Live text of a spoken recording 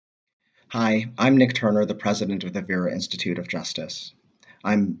Hi, I'm Nick Turner, the president of the Vera Institute of Justice.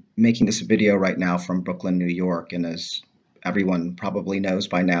 I'm making this video right now from Brooklyn, New York, and as everyone probably knows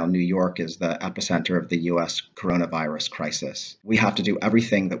by now, New York is the epicenter of the US coronavirus crisis. We have to do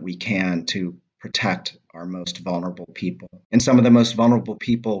everything that we can to protect our most vulnerable people. And some of the most vulnerable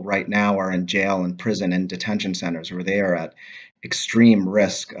people right now are in jail and prison and detention centers where they are at extreme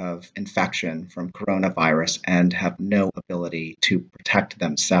risk of infection from coronavirus and have no ability to protect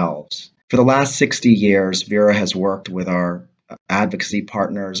themselves. For the last 60 years, Vera has worked with our advocacy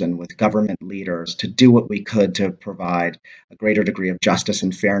partners and with government leaders to do what we could to provide a greater degree of justice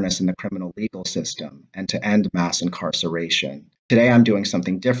and fairness in the criminal legal system and to end mass incarceration. Today, I'm doing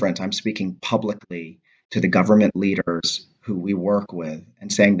something different. I'm speaking publicly to the government leaders who we work with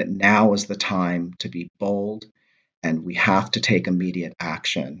and saying that now is the time to be bold and we have to take immediate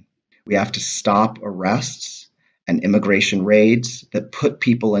action. We have to stop arrests and immigration raids that put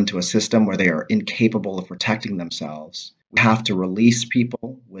people into a system where they are incapable of protecting themselves. We have to release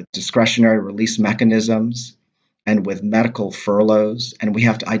people with discretionary release mechanisms and with medical furloughs, and we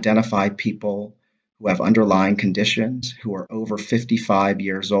have to identify people who have underlying conditions, who are over 55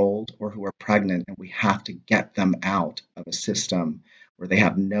 years old or who are pregnant, and we have to get them out of a system where they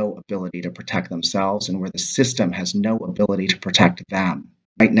have no ability to protect themselves and where the system has no ability to protect them.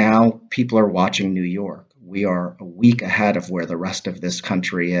 Right now, people are watching New York. We are a week ahead of where the rest of this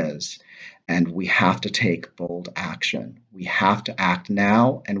country is, and we have to take bold action. We have to act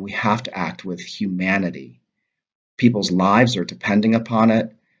now, and we have to act with humanity. People's lives are depending upon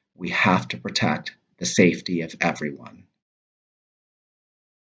it. We have to protect the safety of everyone.